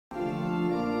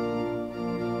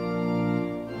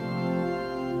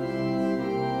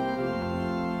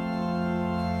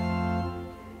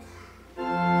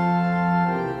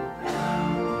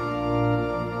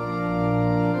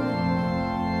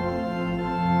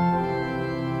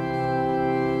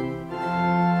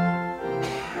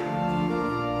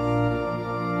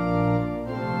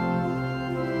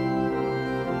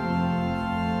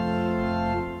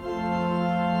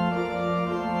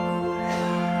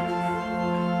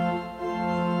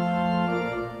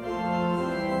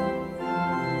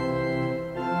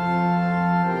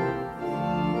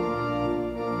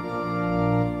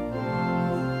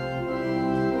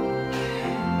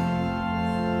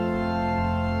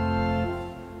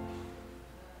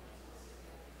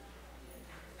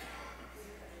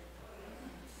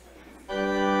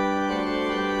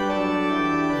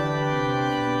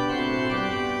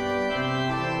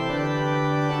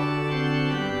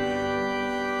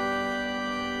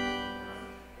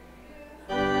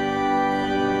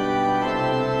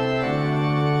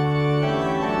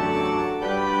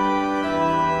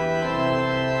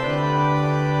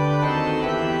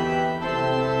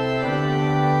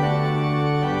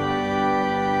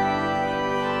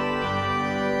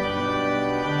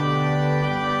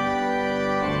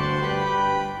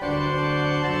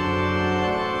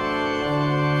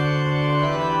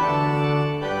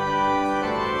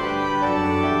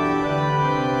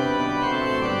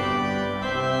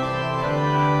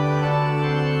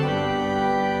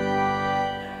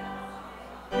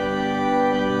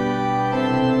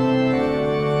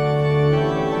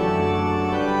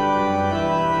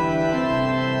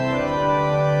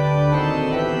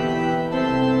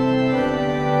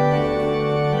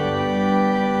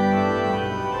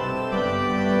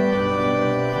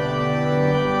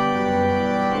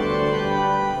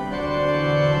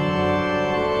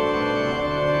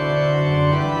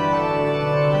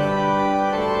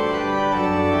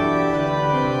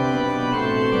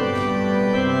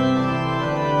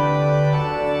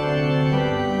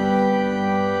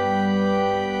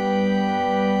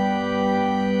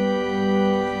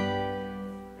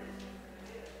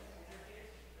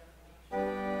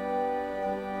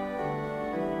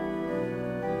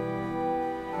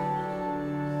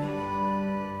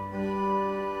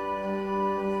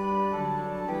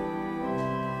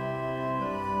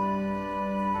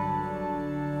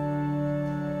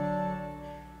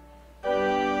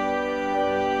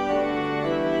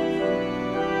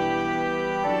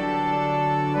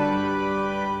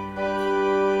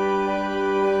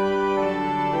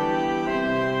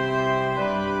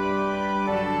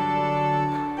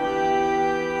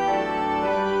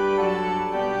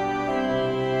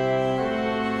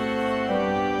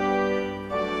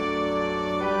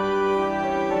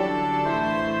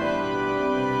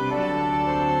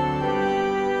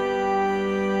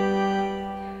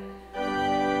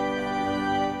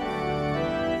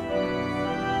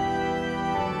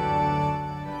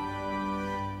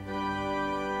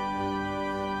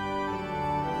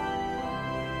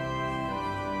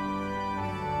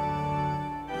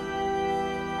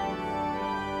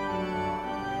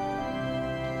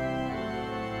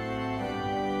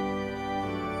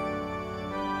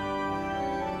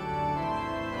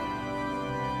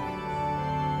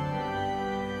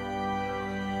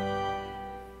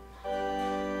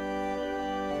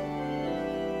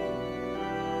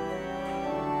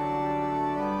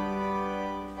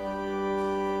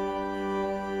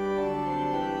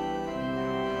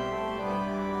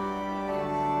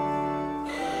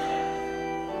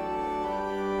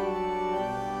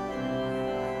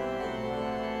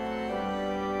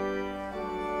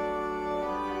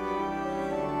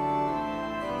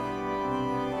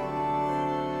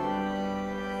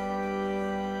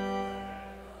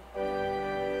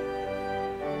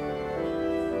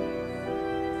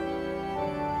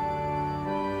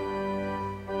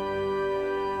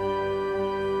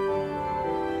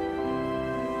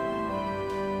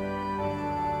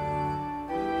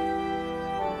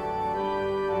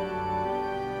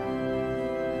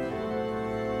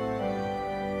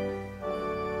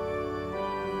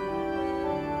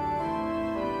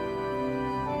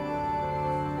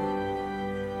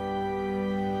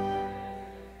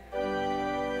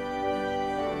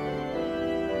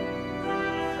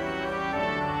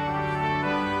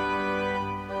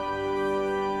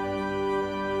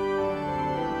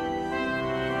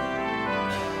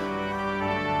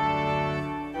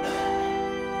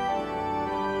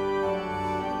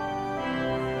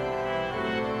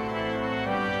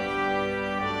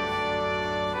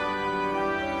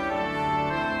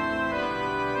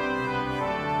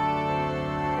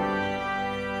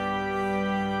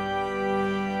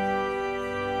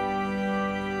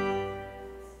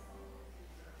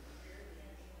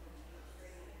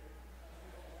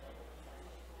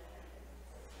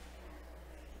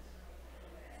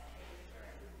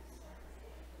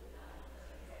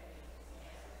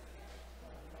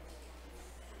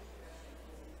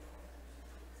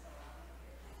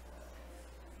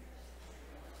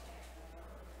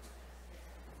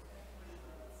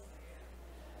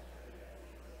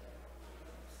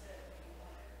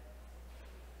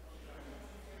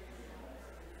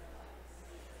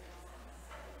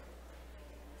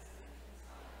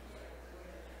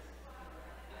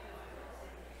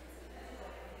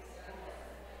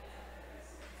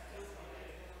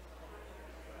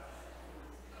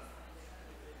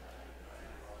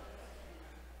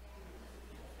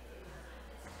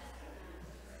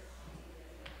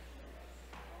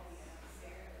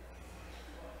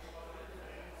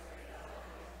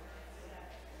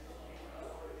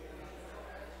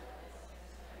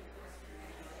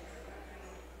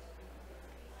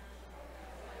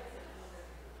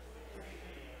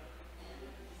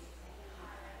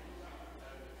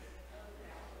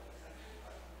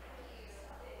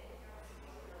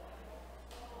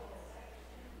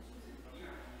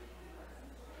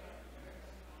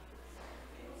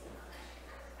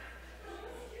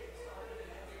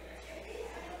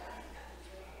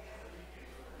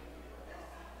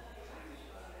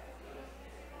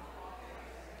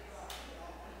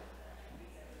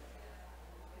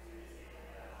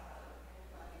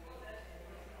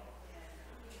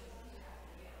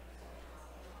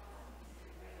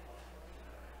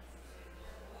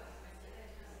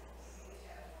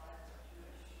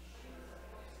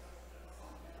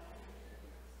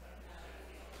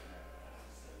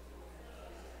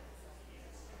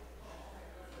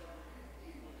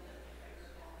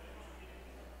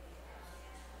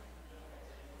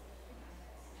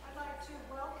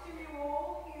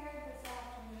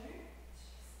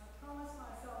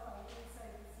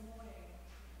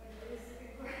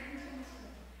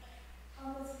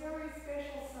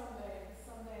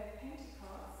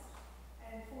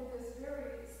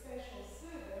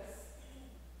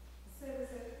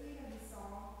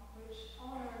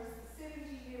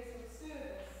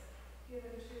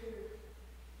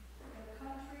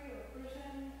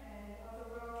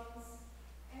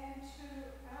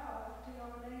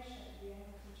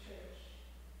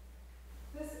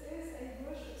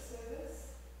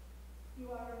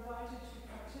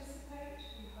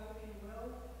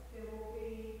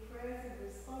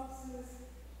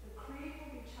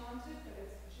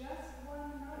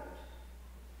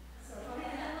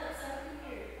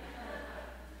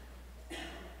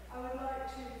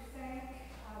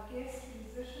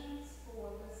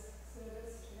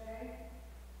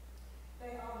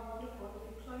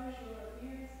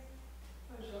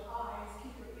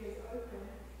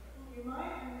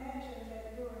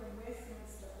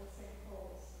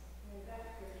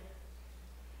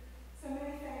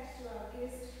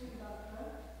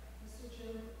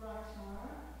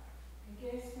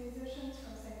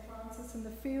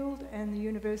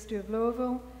University of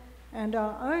Louisville, and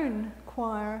our own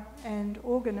choir and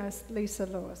organist, Lisa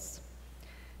Lewis.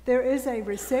 There is a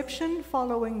reception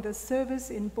following the service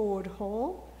in Board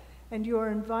Hall, and you are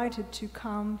invited to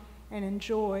come and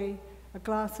enjoy a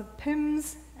glass of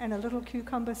Pimm's and a little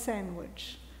cucumber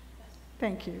sandwich.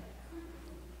 Thank you.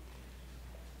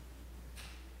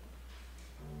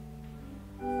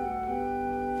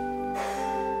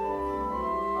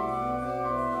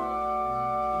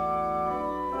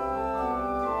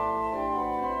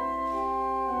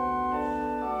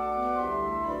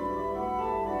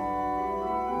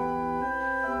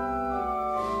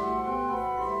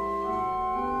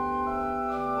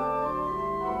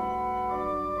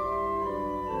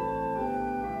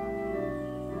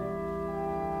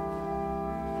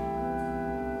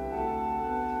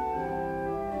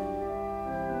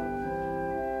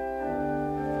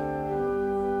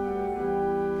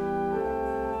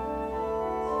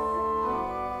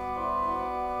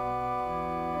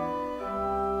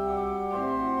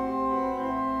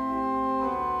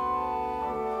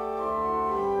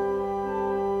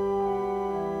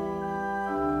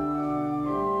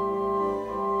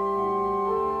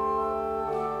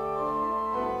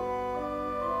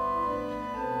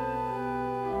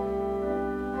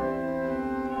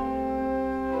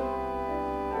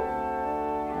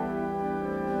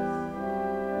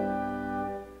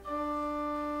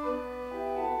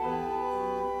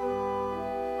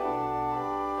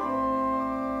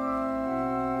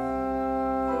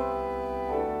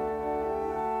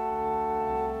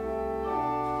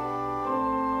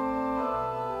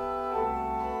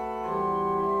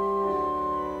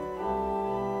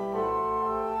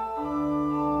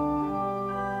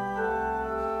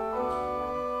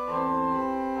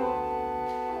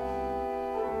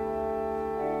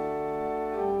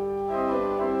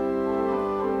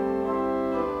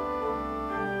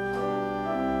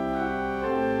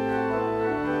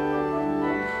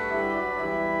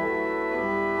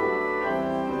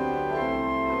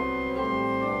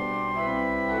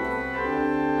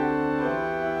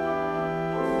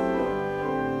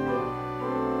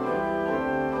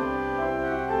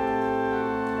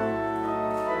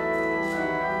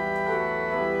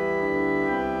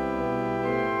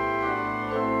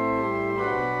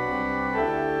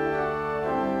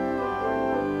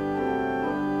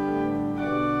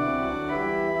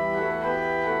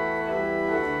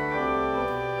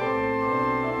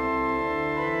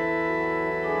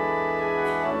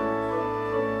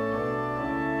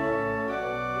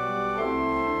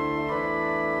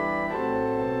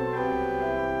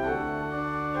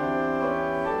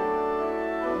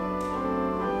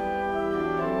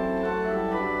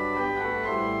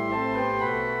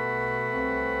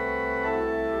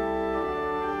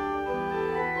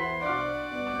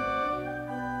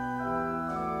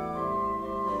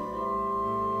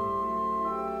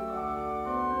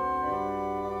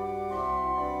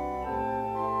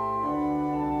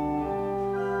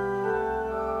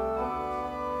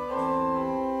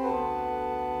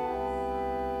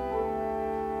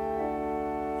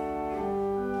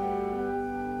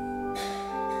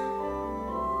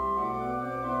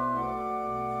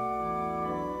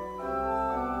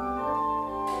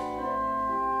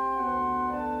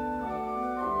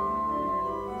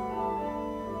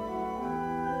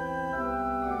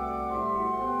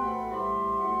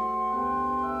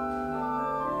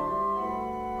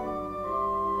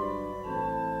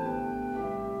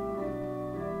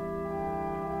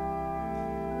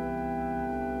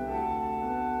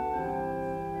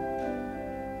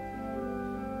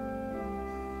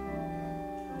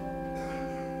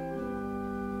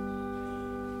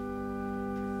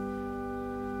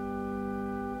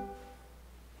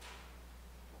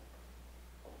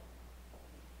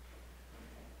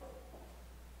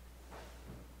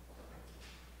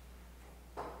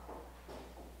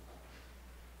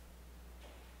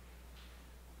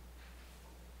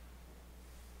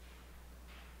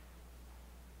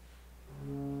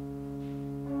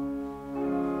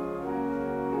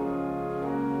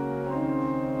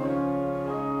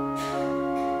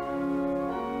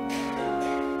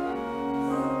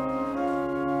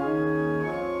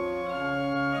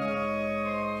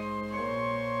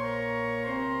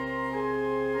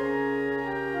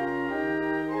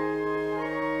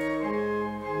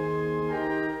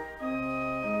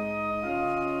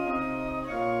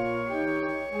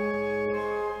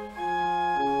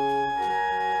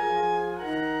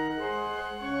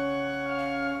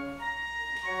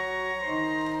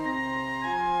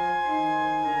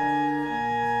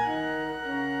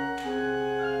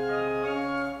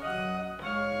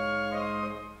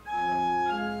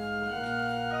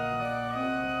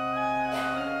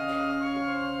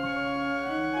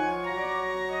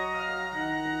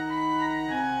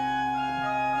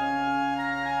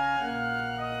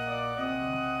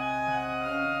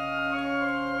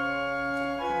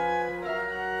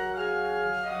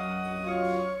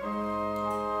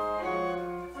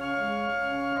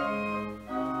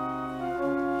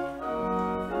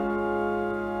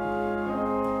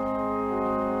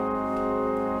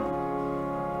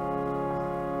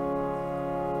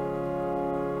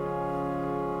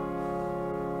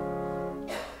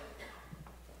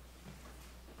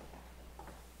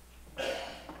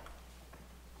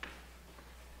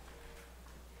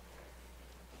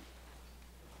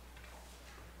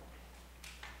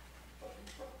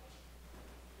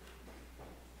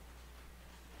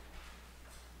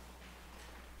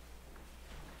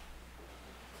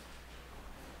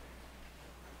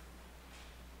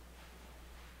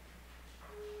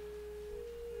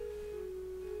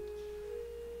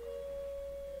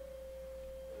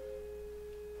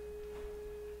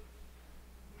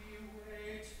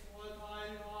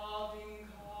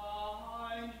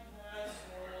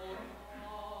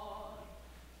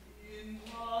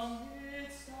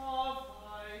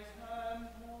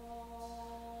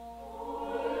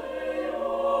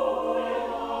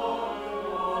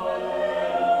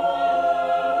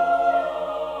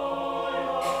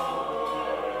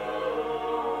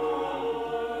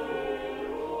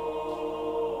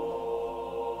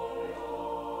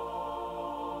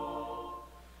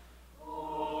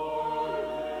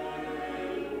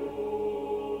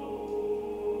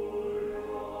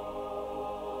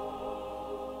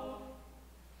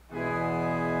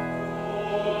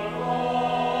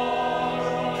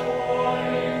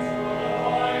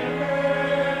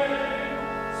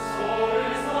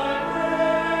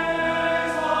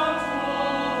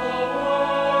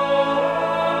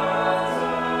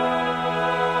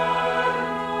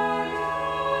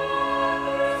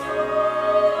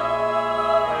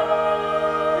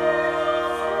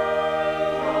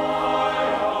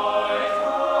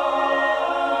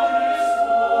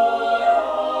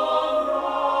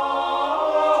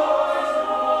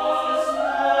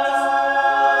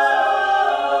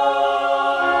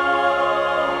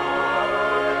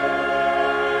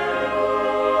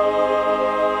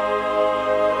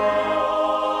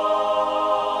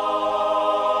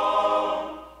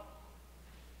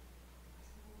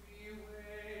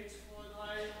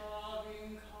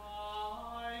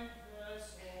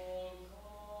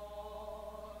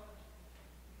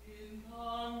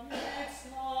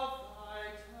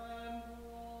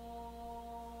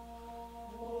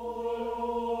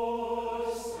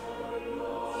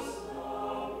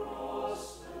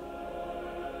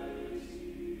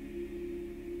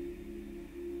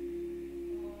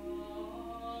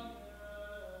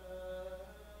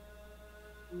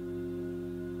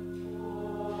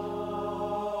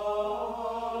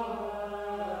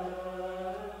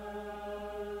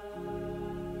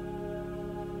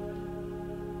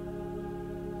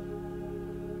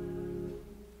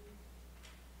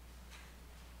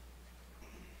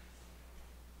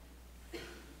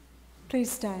 Please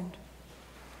stand.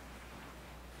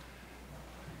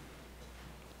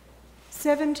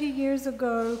 70 years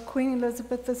ago, Queen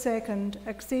Elizabeth II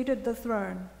acceded the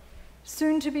throne,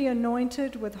 soon to be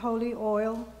anointed with holy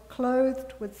oil,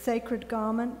 clothed with sacred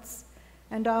garments,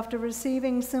 and after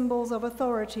receiving symbols of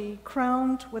authority,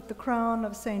 crowned with the crown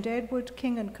of St. Edward,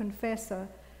 King and Confessor,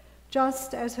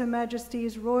 just as Her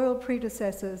Majesty's royal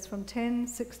predecessors from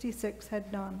 1066 had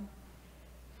done.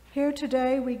 Here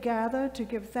today we gather to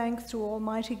give thanks to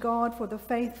Almighty God for the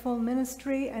faithful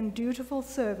ministry and dutiful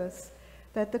service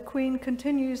that the Queen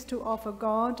continues to offer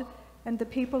God and the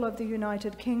people of the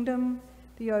United Kingdom,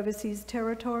 the overseas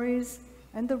territories,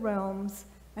 and the realms,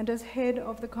 and as head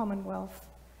of the Commonwealth.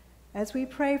 As we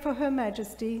pray for Her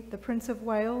Majesty, the Prince of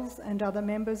Wales, and other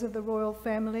members of the royal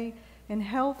family, in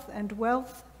health and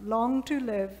wealth long to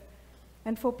live,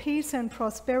 and for peace and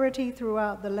prosperity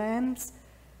throughout the lands,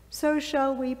 so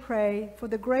shall we pray for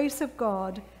the grace of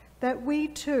God that we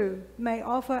too may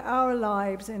offer our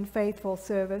lives in faithful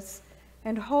service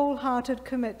and wholehearted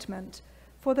commitment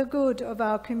for the good of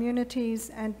our communities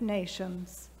and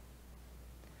nations.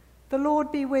 The Lord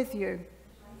be with you.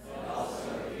 And also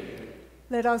with you.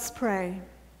 Let us pray.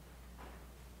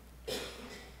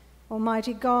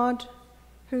 Almighty God,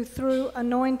 who through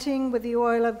anointing with the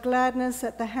oil of gladness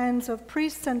at the hands of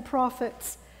priests and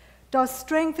prophets dost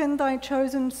strengthen thy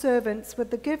chosen servants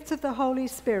with the gifts of the Holy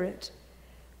Spirit,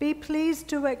 be pleased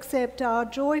to accept our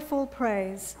joyful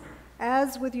praise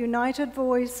as with united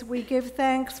voice we give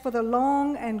thanks for the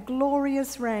long and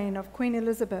glorious reign of Queen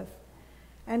Elizabeth,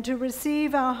 and to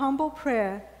receive our humble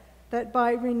prayer that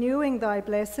by renewing thy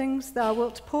blessings thou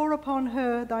wilt pour upon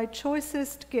her thy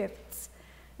choicest gifts,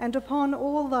 and upon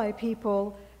all thy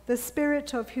people the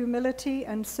spirit of humility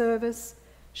and service,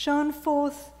 shone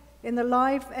forth in the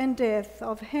life and death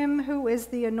of him who is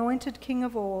the anointed King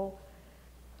of all,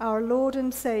 our Lord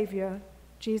and Savior,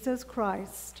 Jesus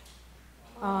Christ.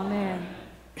 Amen.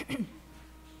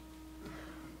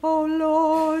 O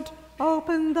Lord,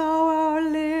 open thou our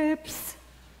lips.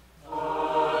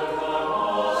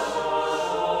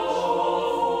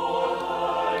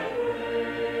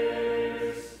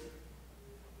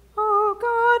 O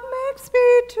God, make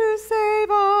speed to save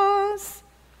us.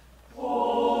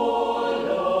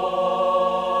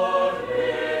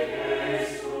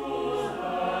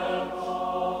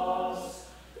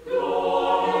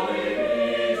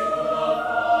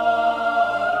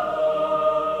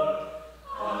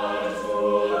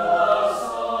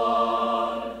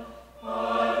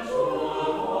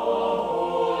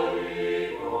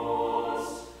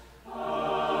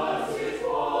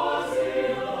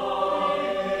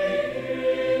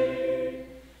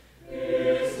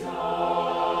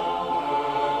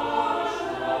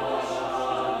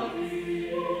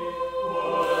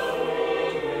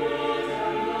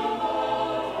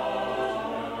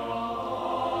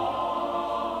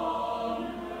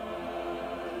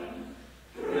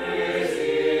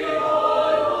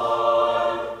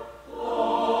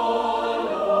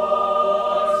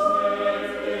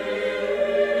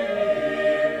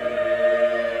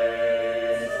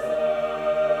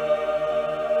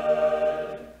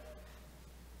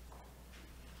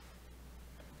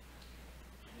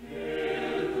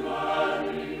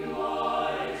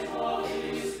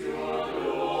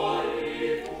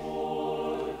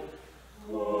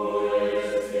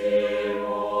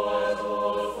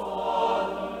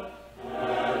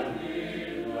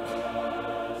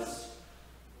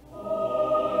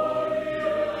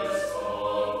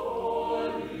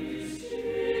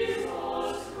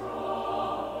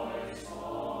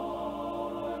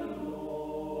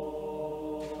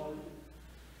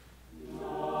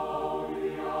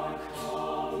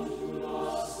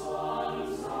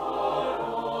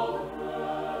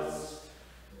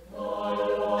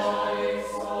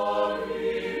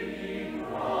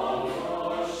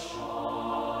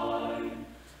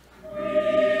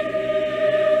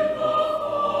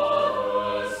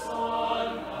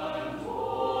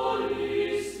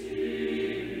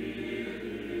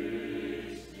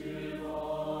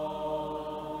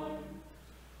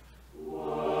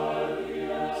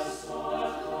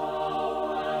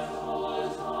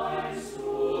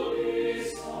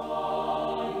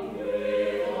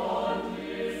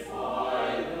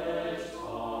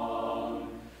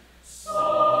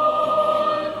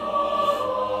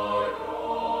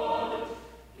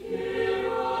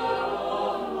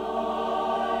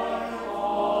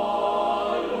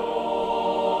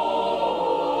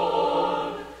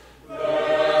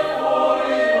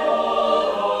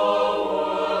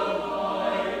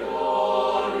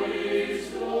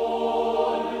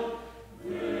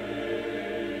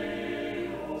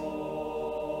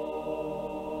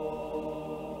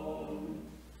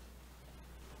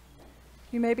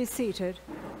 You may be seated.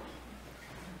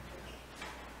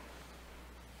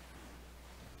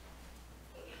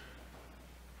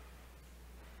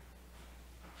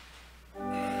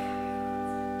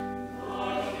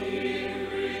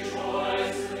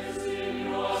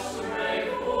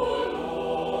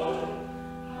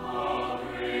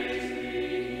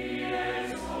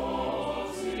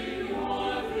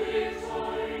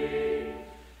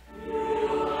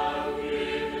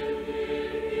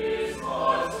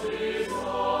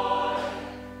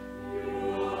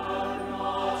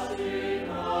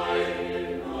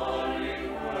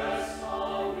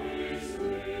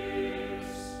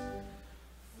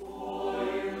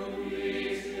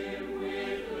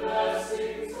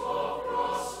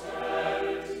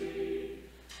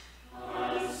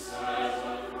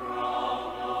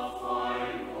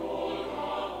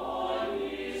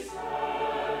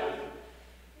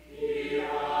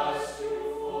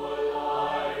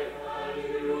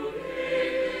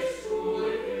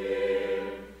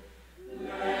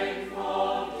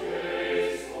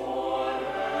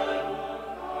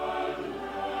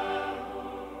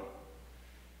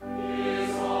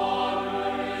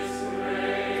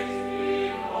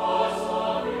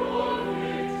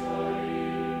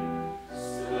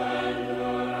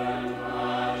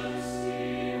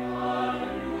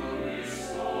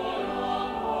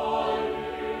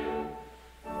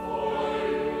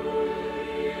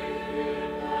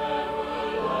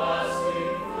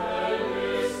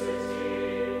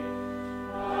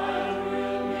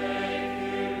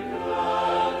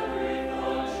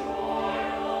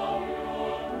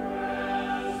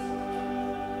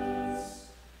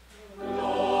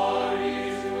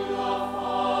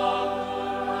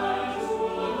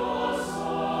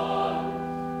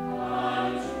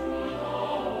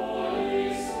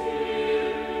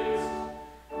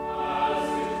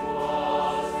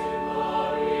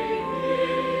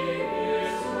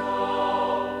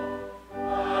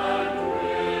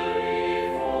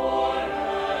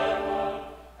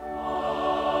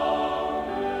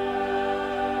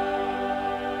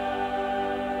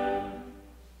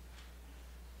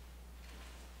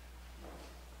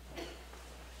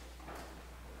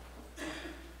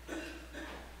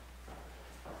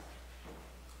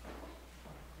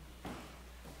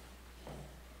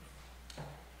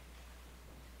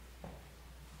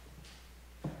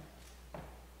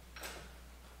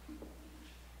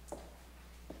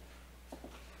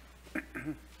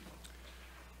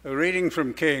 A reading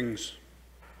from Kings.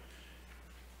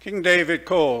 King David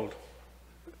called.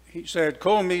 He said,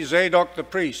 "Call me Zadok the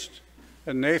priest,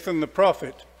 and Nathan the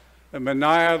prophet, and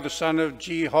Benaiah the son of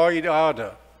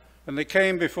Jehoiada." And they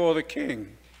came before the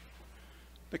king.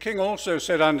 The king also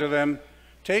said unto them,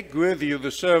 "Take with you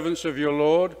the servants of your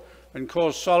lord, and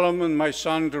cause Solomon my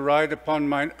son to ride upon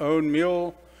mine own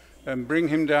mule, and bring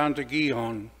him down to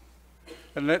Gihon.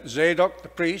 And let Zadok the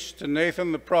priest and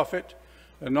Nathan the prophet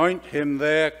anoint him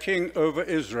there king over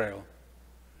Israel.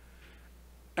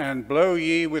 And blow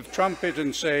ye with trumpet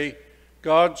and say,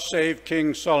 God save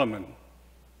King Solomon.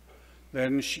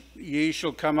 Then ye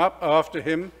shall come up after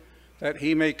him, that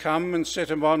he may come and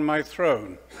sit upon my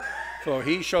throne, for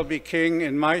he shall be king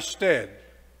in my stead,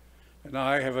 and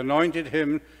I have anointed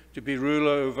him to be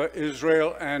ruler over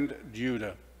Israel and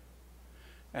Judah."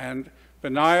 And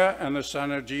Benaiah and the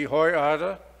son of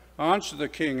Jehoiada answered the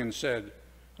king and said,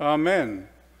 "Amen.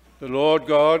 The Lord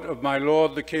God of my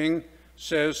lord the king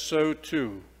says so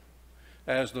too.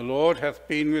 As the Lord hath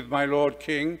been with my lord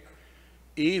king,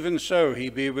 even so he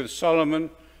be with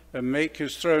Solomon, and make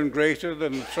his throne greater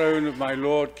than the throne of my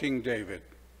lord King David."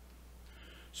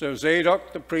 So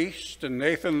Zadok the priest and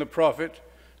Nathan the prophet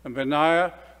and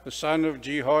Benaiah the son of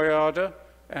Jehoiada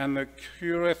and the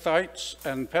Kerethites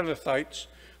and Pelethites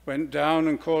went down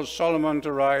and caused Solomon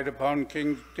to ride upon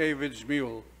King David's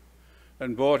mule,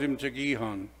 and brought him to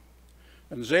Gihon.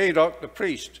 And Zadok the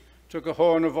priest took a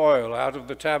horn of oil out of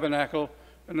the tabernacle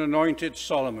and anointed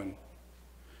Solomon.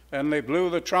 And they blew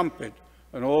the trumpet,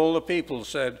 and all the people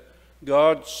said,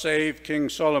 God save King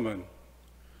Solomon.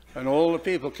 And all the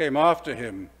people came after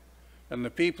him, and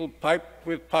the people piped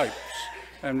with pipes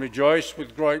and rejoiced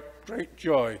with great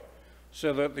joy,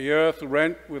 so that the earth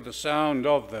rent with the sound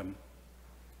of them.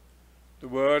 The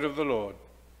word of the Lord.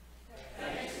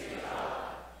 Thanks be to God.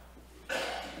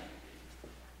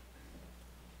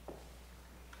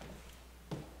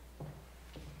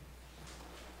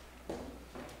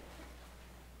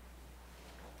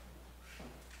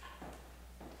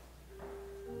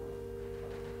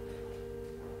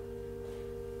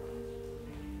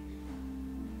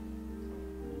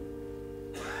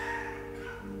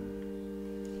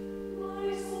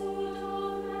 My soul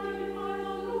doth magnify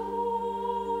the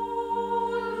Lord,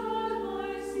 and my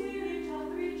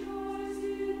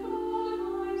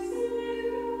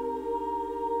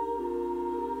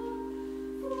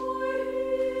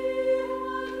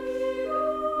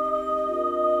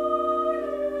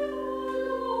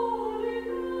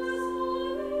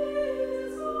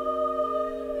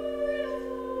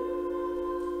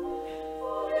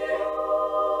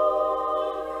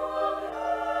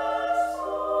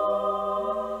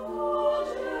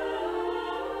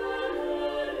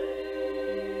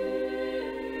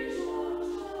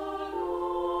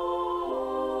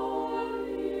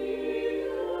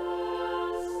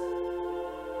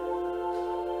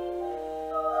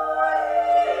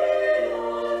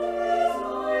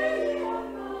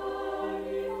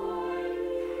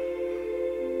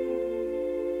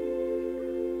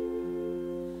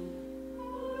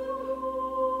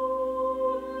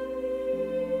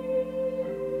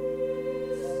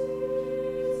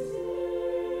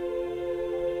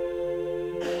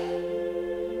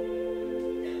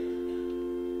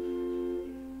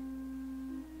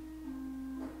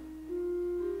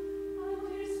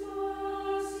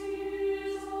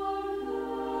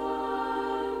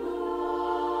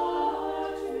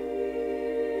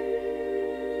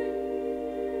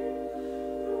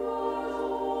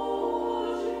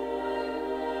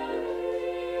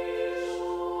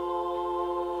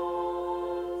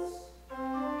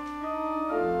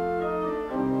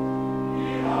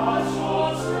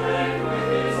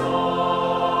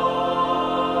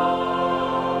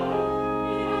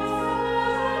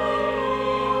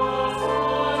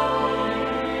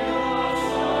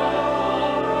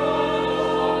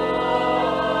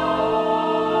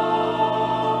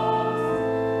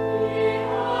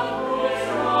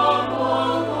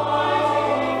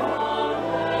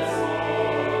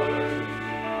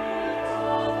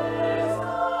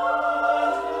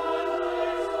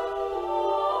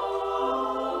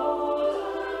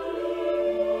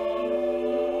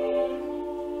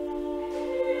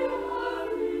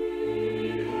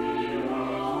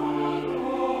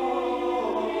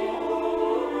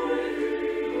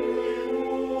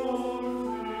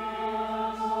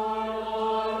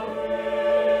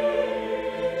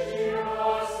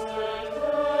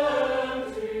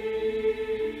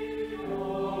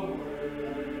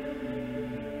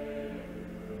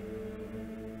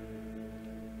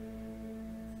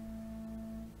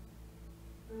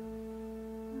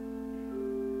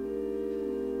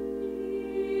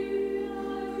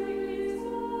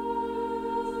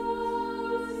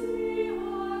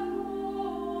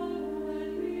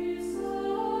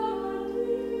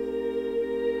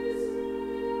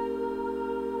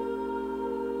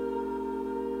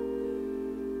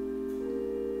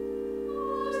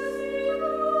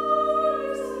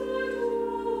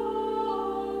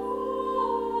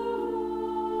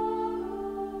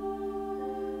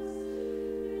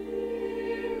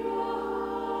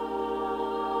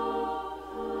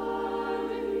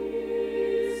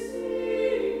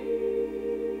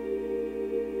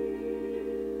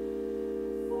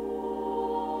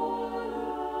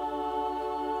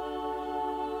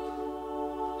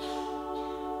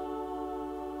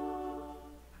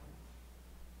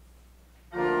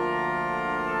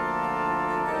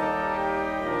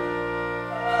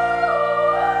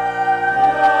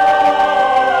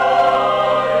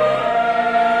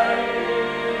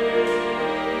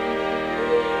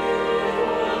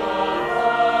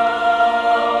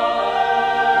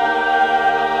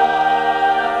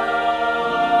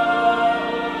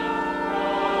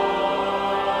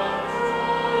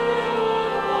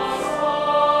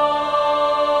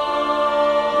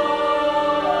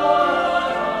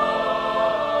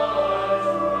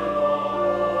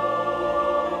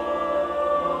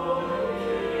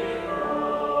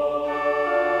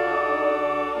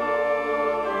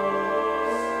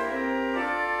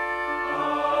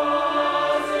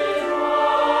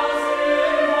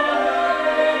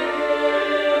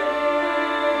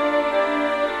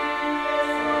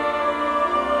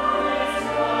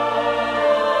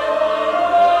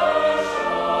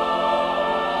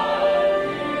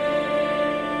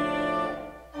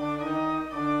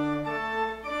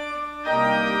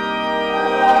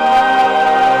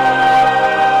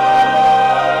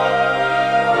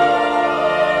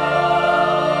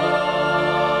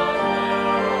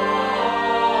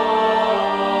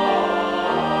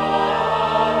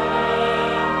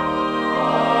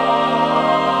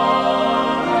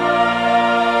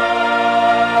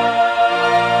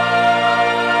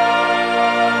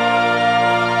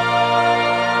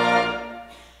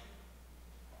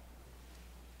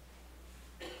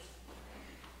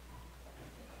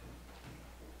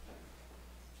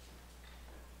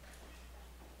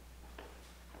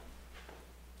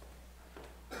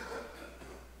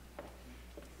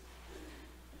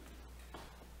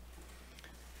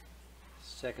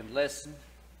second lesson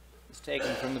is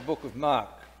taken from the book of Mark.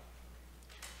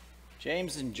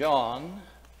 James and John,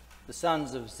 the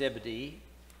sons of Zebedee,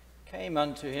 came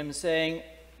unto him, saying,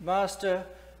 Master,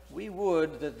 we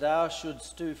would that thou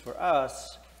shouldst do for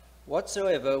us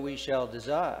whatsoever we shall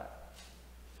desire.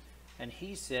 And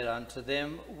he said unto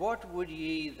them, What would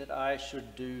ye that I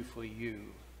should do for you?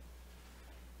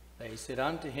 They said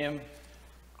unto him,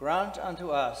 Grant unto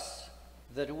us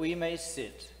that we may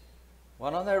sit,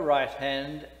 one on thy right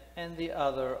hand and the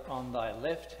other on thy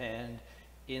left hand,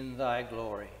 in thy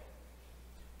glory.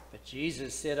 But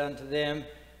Jesus said unto them,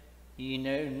 Ye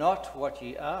know not what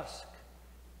ye ask.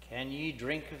 Can ye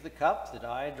drink of the cup that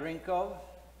I drink of,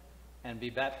 and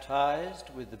be baptized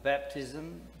with the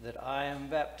baptism that I am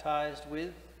baptized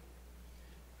with?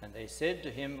 And they said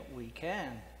to him, We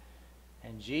can.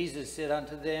 And Jesus said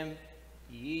unto them,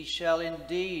 Ye shall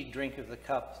indeed drink of the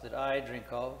cup that I drink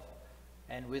of,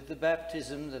 and with the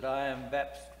baptism that I am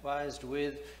baptized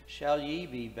with shall ye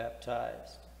be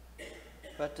baptized.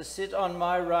 But to sit on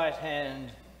my right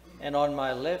hand and on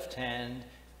my left hand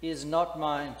is not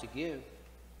mine to give,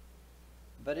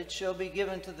 but it shall be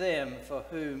given to them for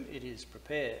whom it is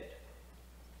prepared.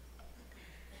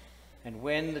 And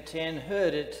when the 10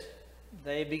 heard it,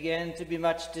 they began to be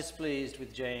much displeased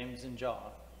with James and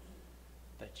John.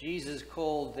 But Jesus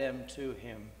called them to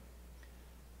him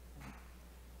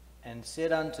and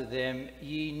said unto them,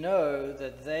 Ye know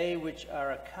that they which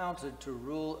are accounted to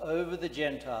rule over the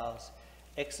Gentiles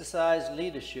exercise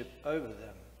leadership over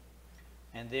them,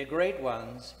 and their great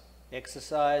ones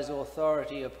exercise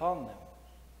authority upon them.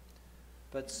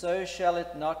 But so shall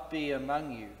it not be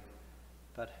among you,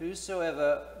 but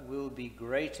whosoever will be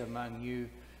great among you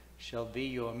shall be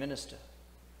your minister,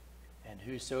 and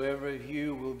whosoever of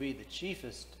you will be the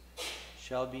chiefest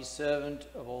shall be servant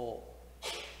of all.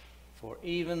 For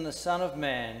even the Son of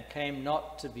Man came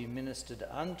not to be ministered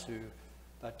unto,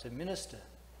 but to minister,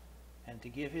 and to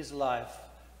give his life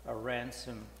a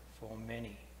ransom for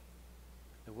many.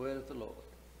 The word of the Lord.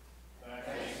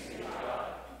 Thanks be to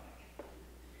God.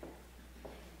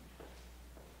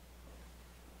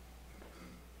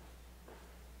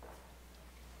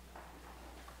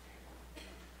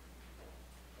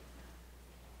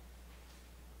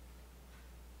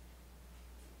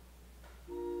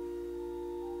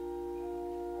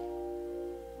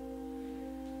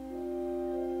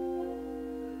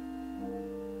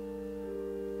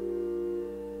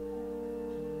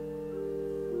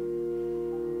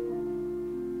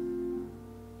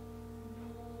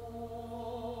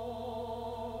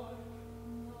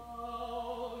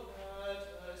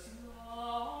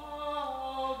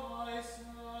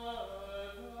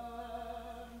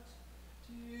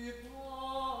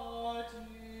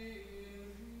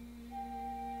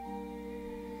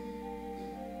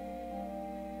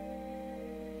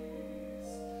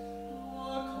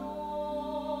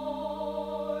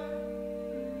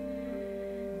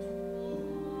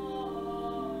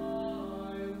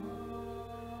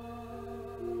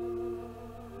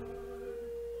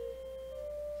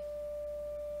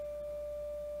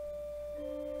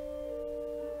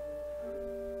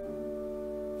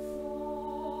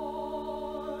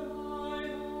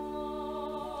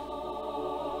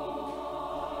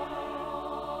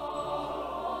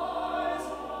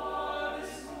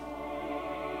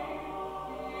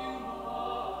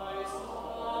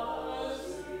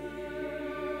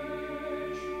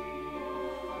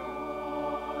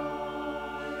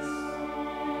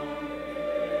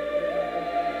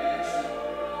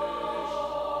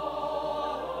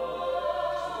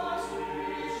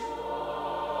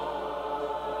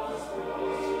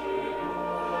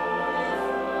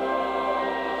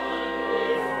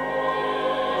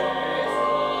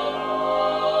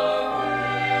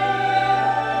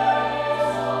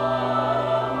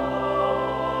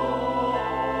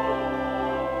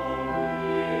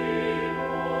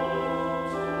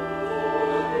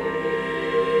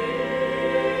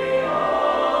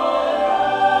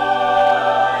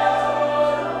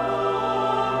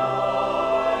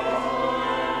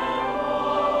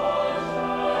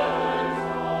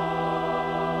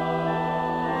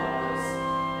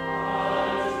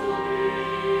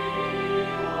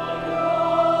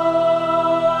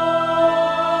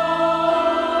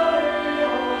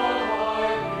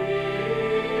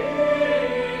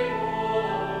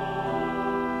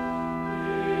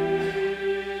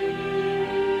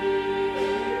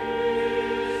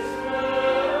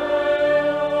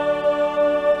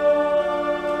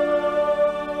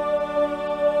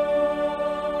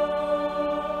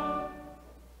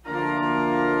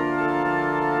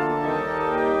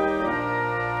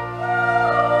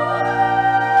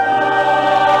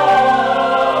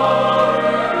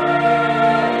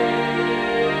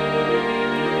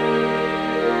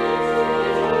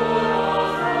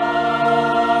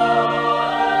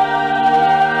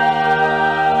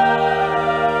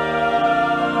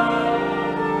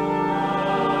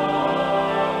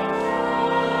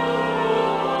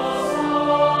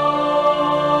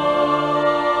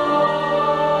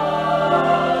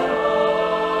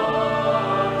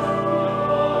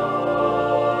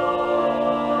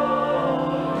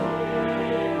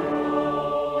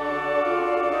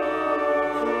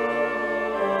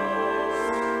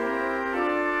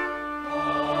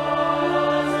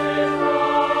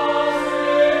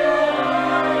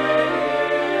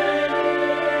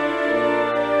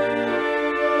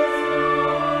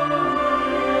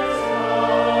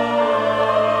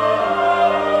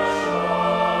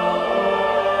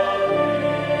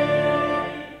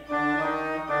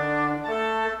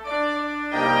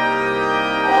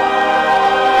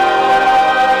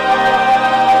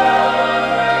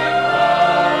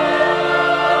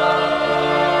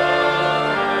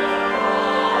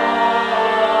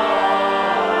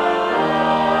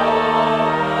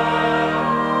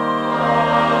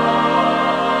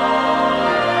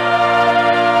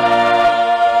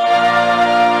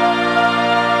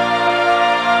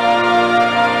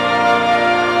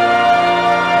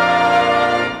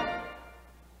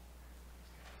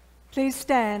 Please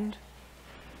stand.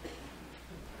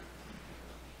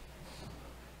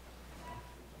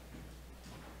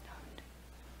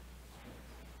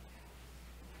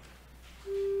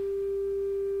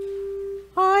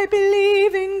 I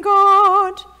believe in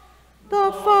God,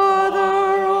 the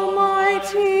Father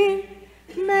Almighty,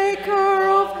 maker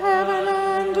of heaven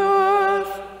and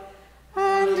earth,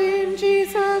 and in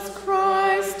Jesus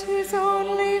Christ, his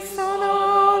only Son,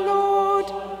 our Lord,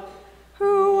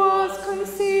 who was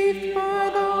conceived by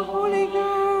the Holy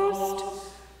Ghost,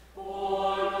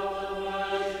 born of the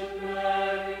Virgin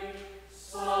Mary,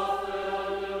 suffered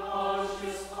under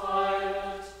Pontius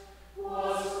Pilate,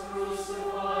 was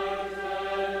crucified,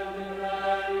 dead, and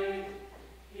buried.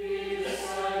 He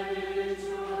descended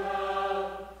into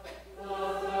hell.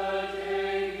 The third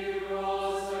day he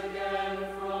rose again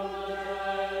from the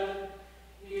dead.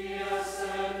 He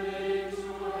ascended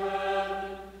into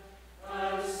heaven,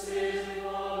 and sitting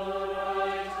on the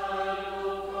right hand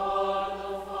of God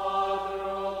the Father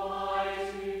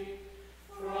Almighty.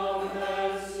 From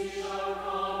thence he shall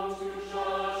come to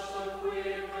judge the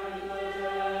quick and the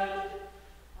dead.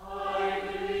 I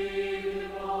believe in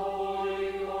the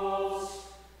Holy Ghost,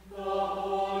 the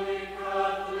Holy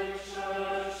Catholic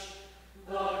Church,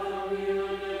 the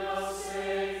communion of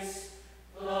saints,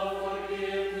 the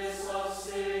forgiveness of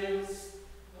sins,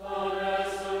 the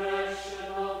resurrection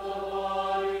of the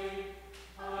body,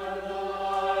 and the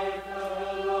life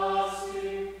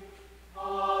everlasting.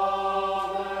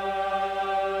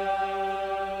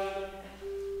 Amen.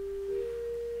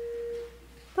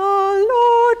 the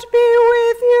Lord be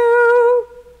with you.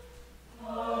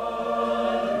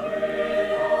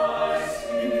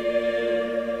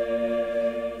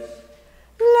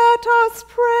 Let us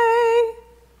pray.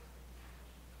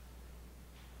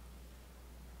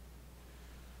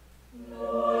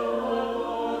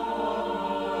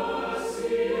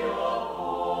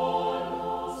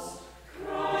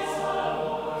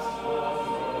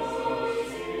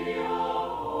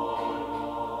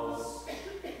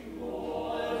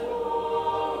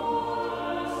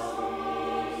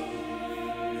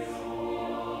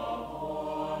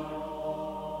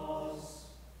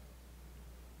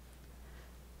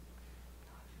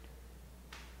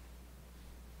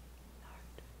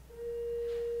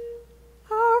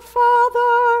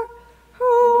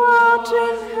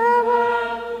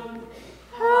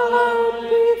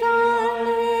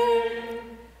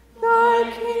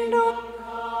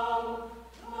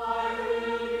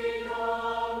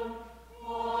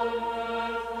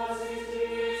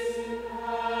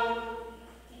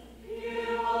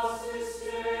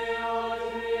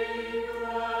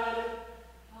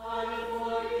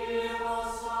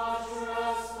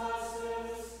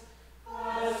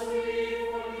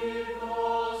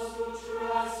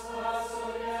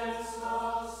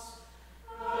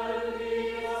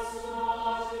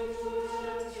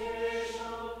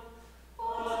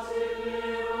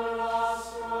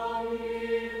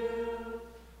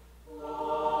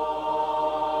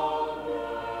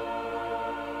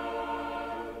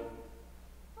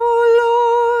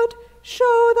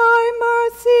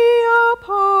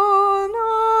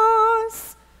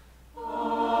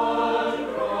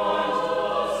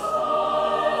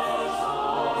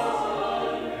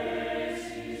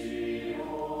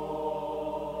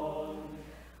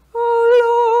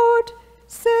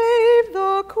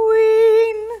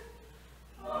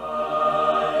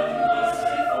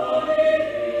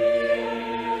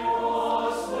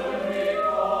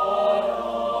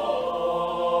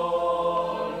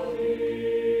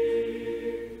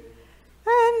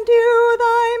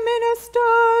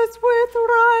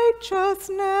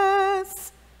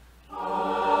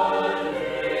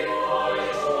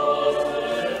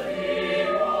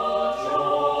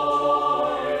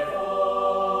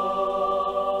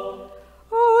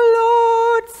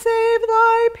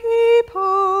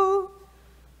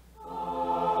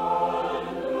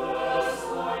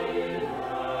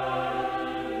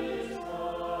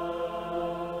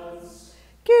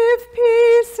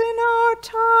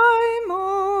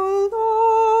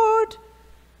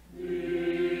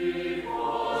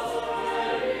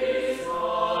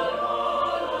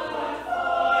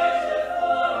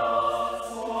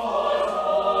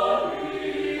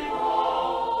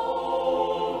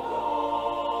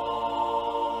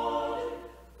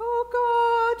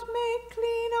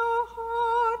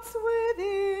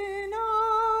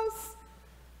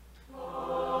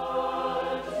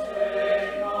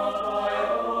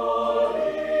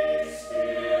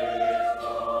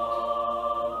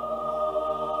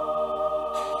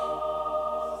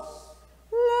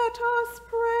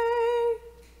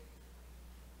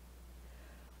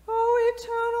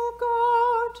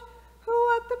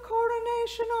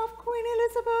 of Queen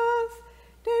Elizabeth,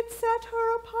 did set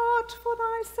her apart for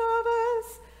thy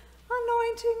service,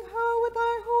 anointing her with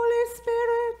thy Holy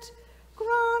Spirit,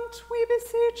 grant, we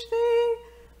beseech thee,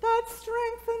 that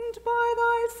strengthened by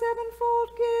thy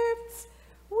sevenfold gifts,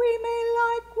 we may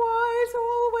likewise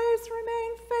always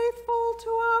remain faithful to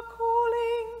our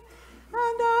calling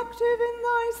and active in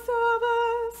thy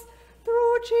service,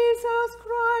 through Jesus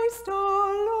Christ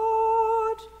our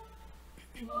Lord.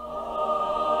 Amen.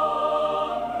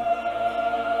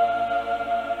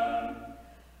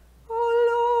 O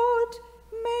Lord,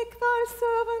 make thy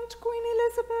servant Queen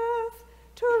Elizabeth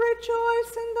to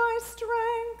rejoice in thy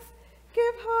strength.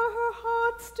 Give her her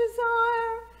heart's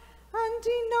desire, and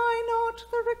deny not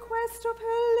the request of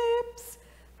her lips,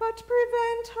 but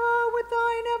prevent her with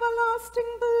thine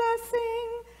everlasting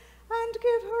blessing, and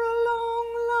give her a long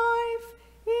life,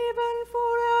 even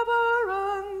forever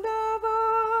and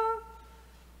ever.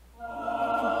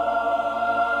 Amen.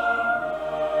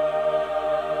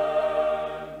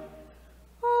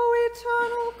 O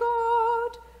eternal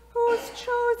God, whose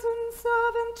chosen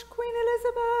servant Queen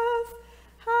Elizabeth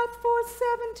hath for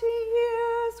 70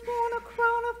 years worn a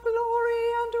crown of glory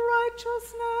and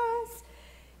righteousness,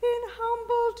 in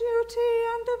humble duty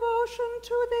and devotion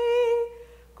to thee,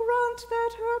 grant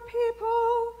that her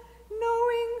people,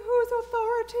 knowing whose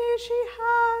authority she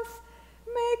has,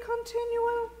 may continue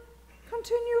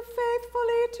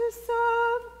faithfully to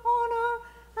serve, honor,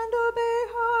 and obey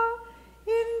her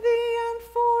in thee and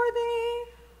for thee,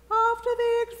 after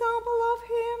the example of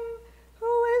him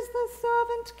who is the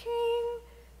servant King,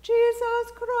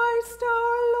 Jesus Christ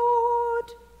our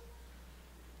Lord.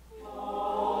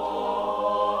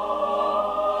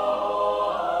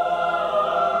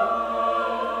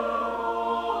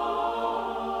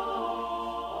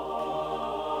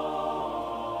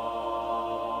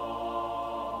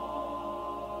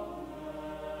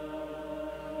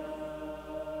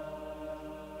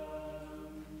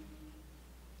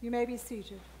 You may be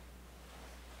seated.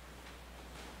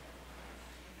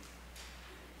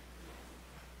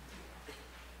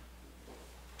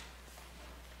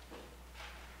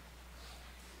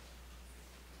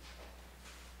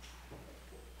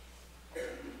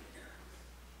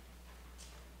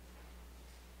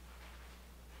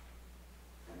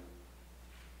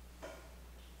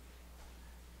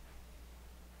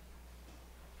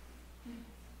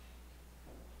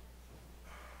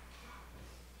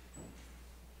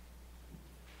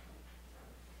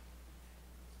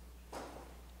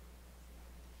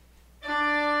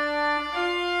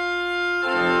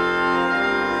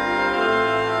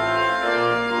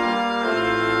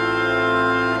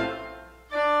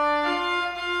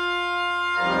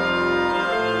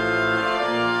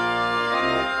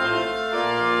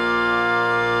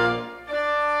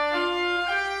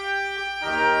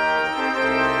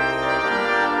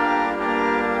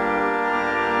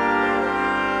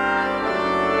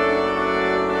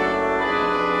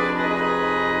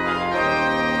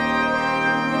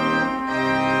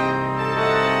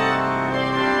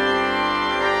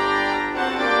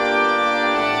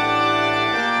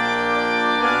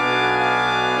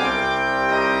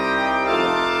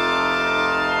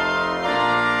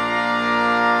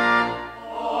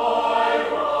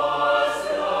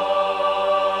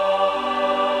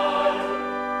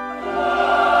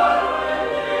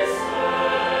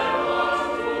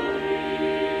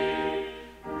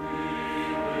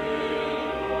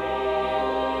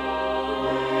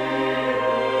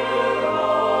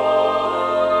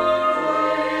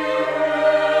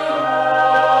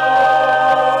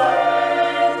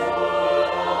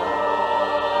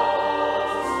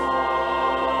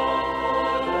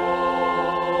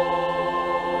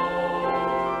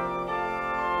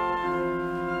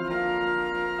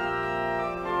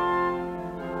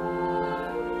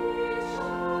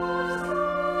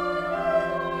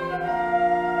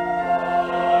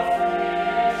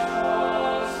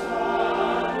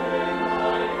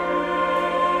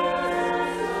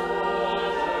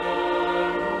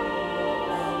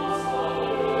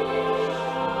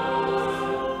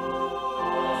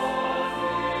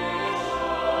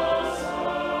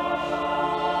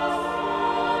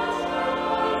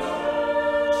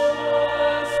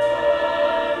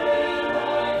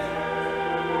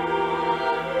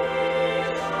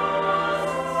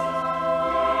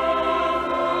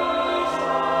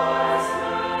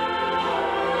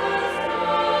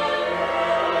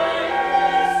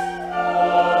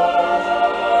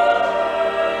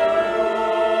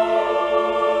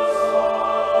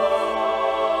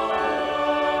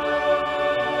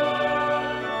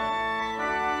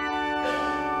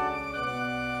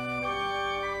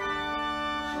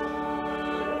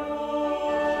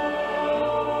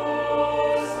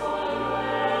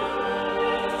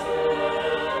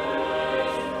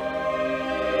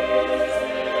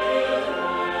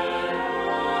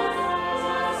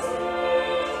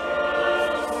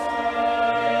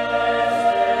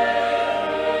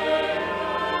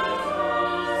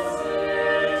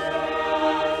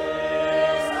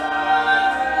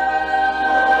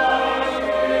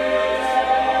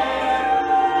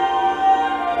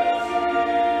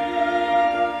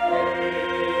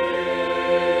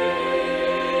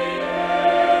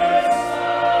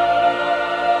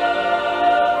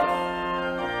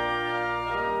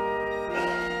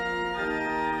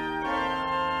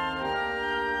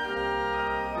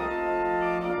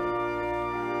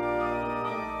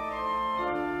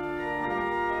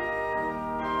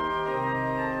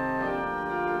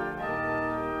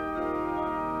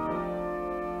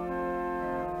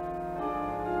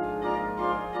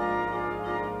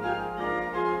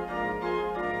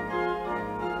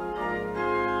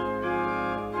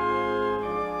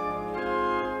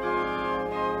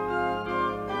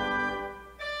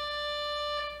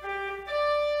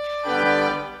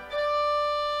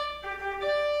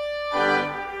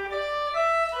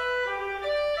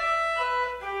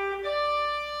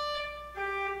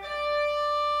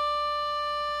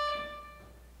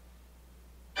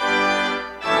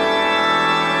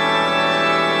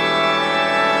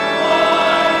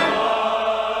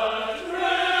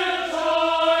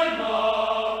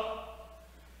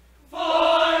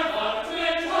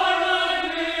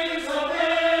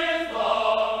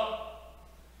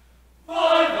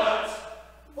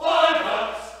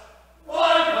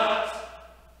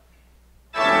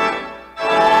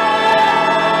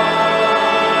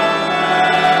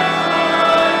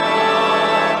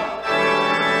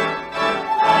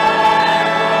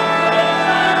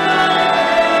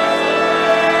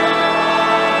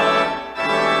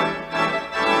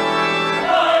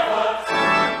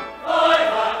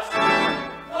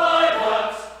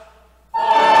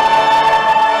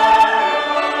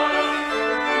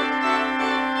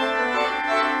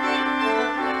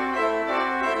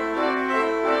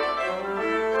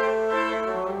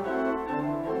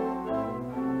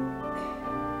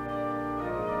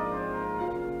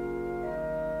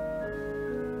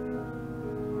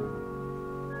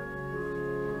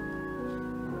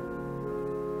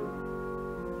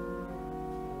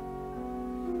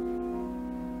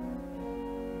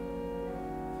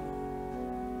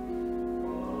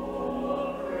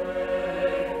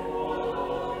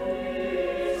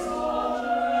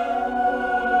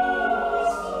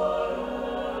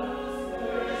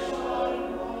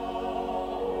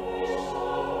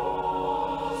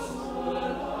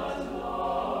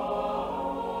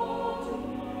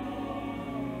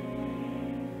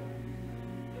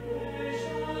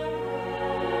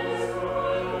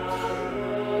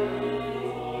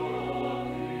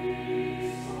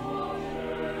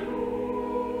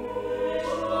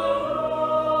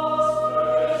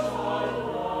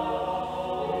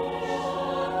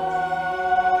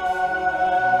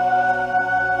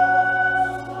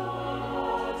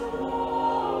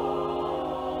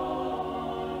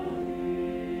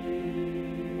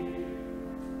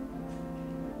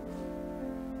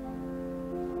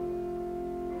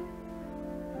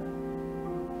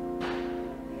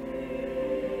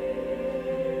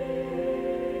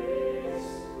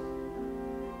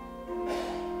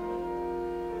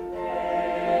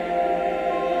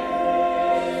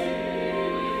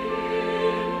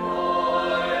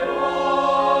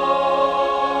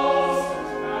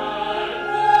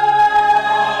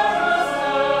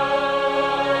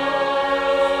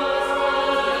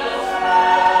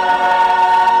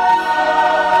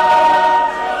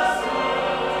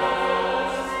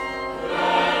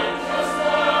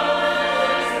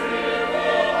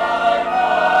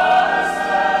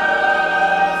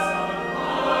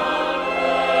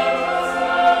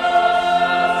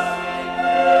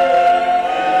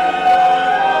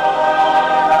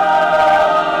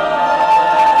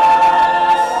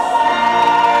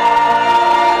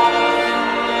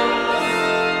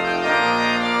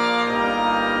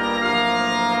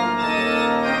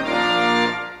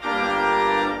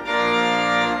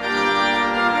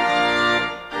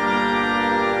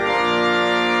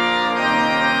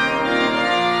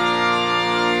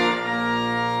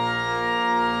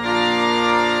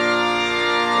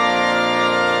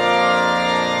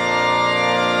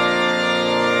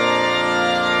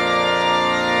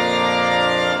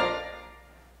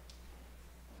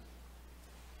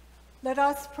 Let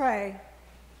us pray.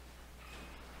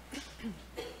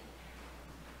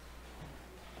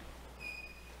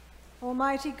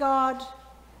 Almighty God,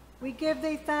 we give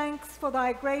thee thanks for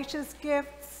thy gracious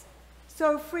gifts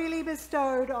so freely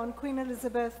bestowed on Queen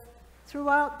Elizabeth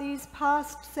throughout these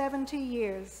past 70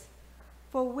 years,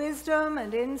 for wisdom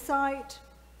and insight,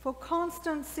 for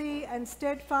constancy and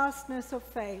steadfastness of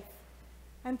faith,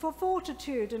 and for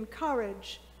fortitude and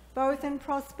courage, both in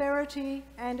prosperity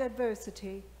and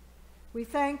adversity. We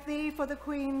thank thee for the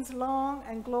Queen's long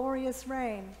and glorious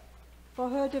reign, for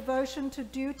her devotion to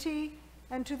duty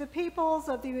and to the peoples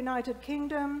of the United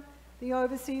Kingdom, the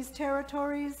overseas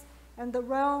territories, and the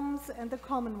realms and the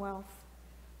Commonwealth,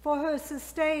 for her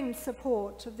sustained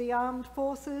support of the armed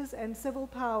forces and civil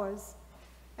powers,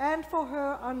 and for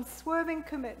her unswerving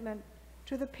commitment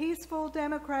to the peaceful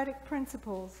democratic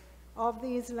principles of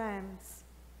these lands.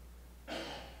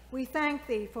 We thank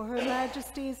thee for Her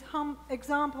Majesty's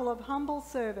example of humble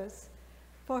service,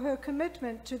 for her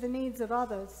commitment to the needs of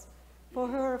others, for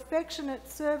her affectionate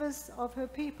service of her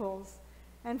peoples,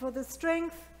 and for the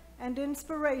strength and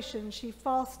inspiration she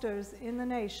fosters in the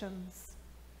nations.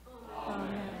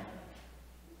 Amen.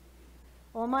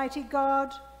 Almighty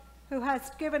God, who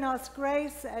hast given us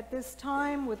grace at this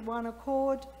time with one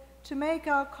accord to make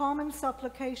our common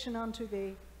supplication unto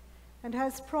thee, and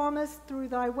hast promised through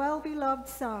thy well-beloved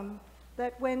Son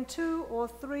that when 2 or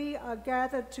 3 are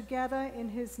gathered together in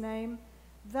his name,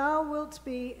 thou wilt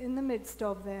be in the midst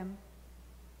of them.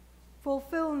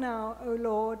 Fulfill now, O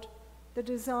Lord, the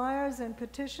desires and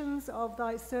petitions of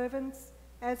thy servants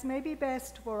as may be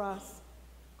best for us,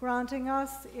 granting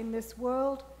us in this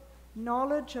world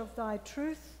knowledge of thy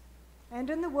truth, and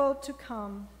in the world to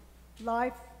come,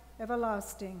 life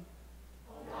everlasting.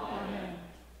 Amen.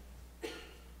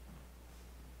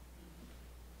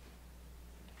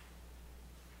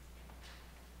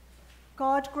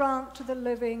 God grant to the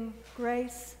living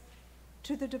grace,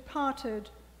 to the departed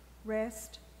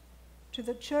rest, to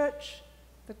the Church,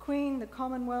 the Queen, the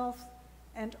Commonwealth,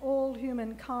 and all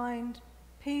humankind,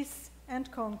 peace and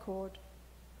concord,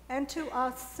 and to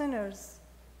us sinners,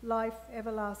 life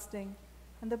everlasting.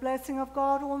 And the blessing of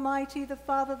God Almighty, the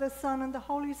Father, the Son, and the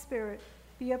Holy Spirit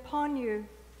be upon you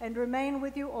and remain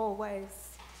with you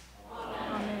always. Amen.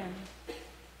 Amen.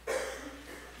 Amen.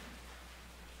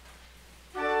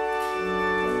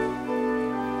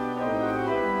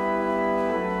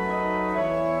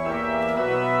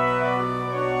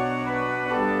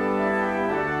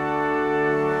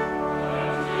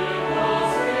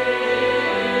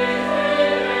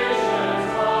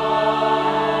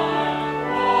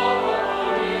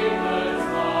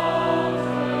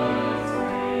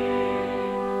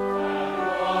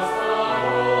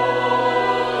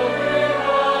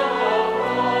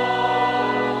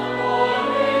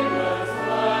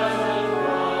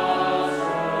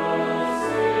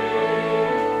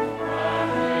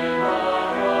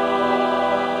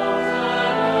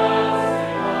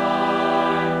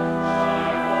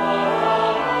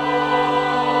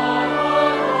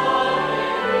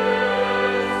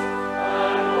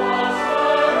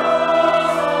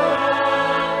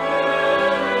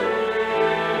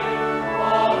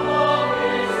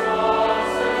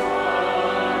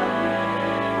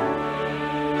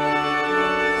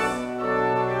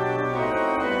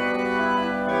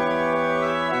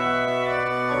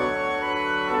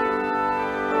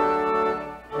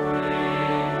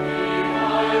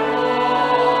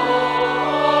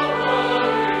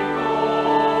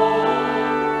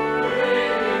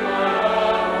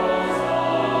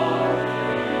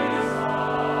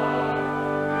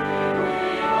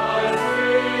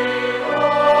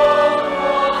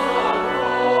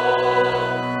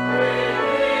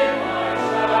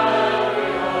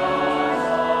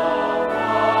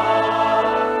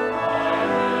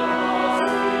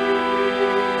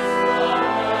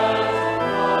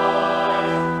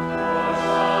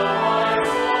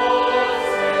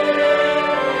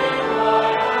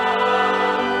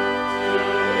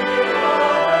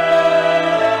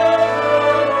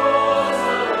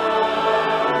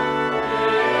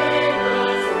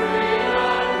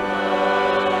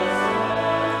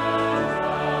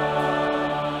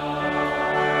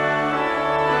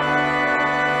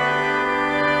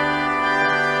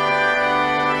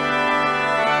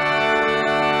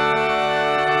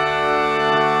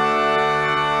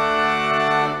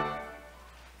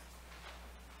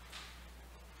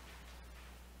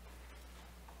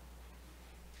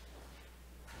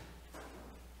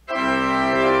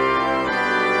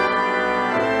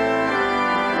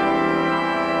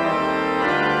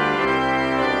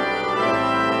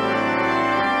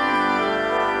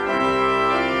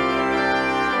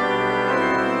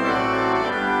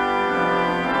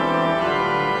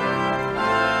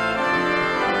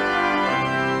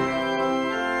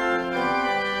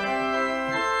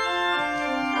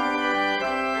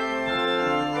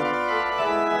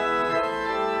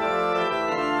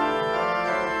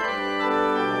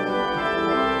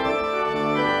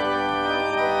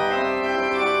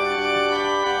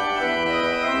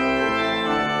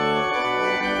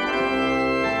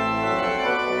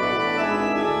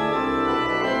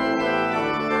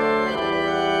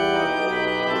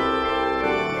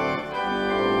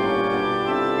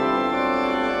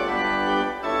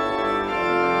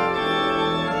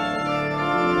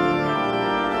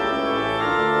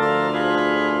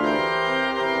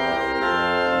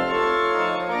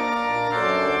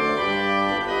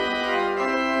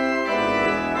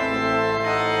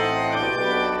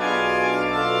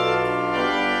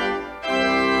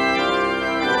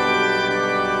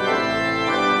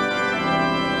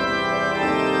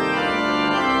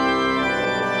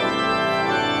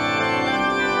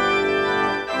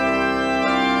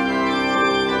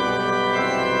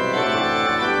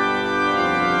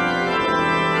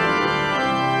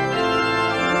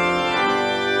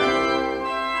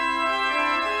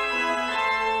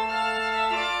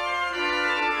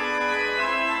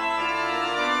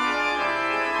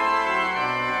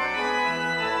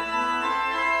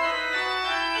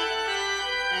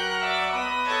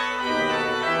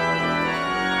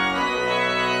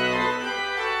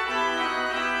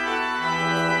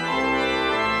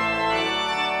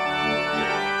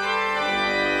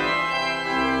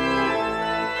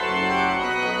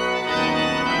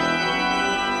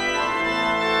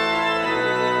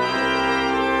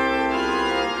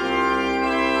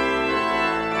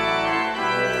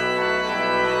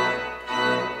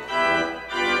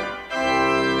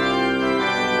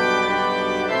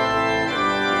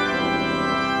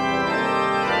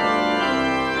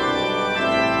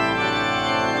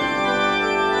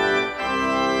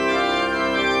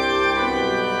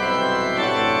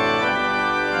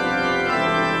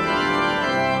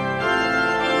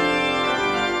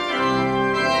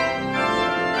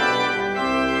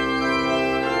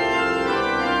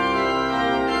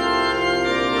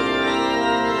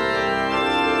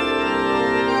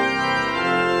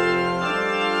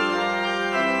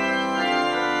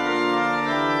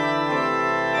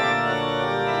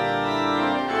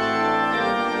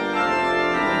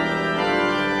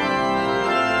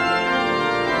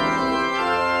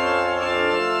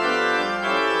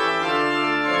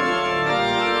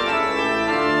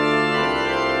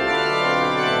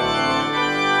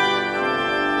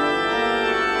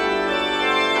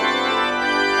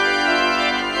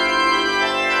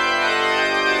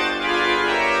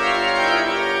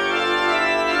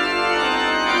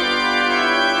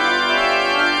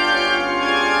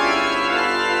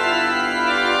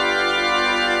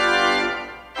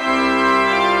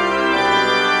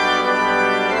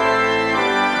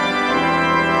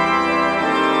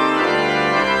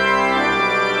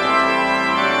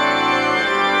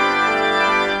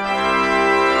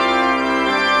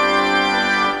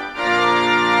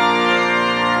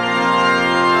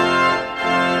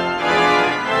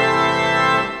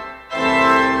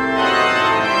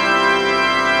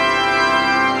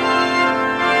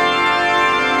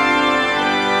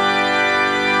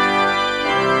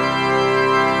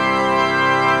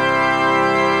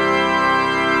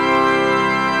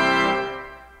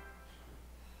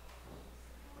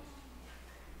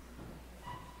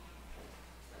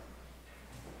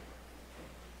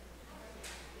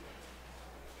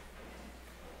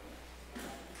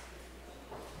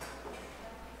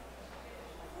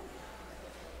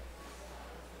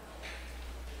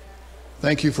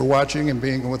 Thank you for watching and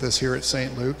being with us here at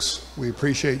St. Luke's. We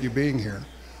appreciate you being here.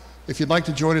 If you'd like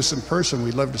to join us in person,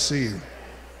 we'd love to see you.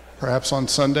 Perhaps on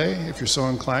Sunday, if you're so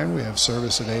inclined, we have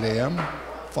service at 8 a.m.,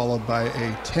 followed by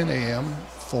a 10 a.m.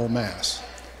 full Mass.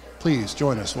 Please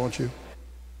join us, won't you?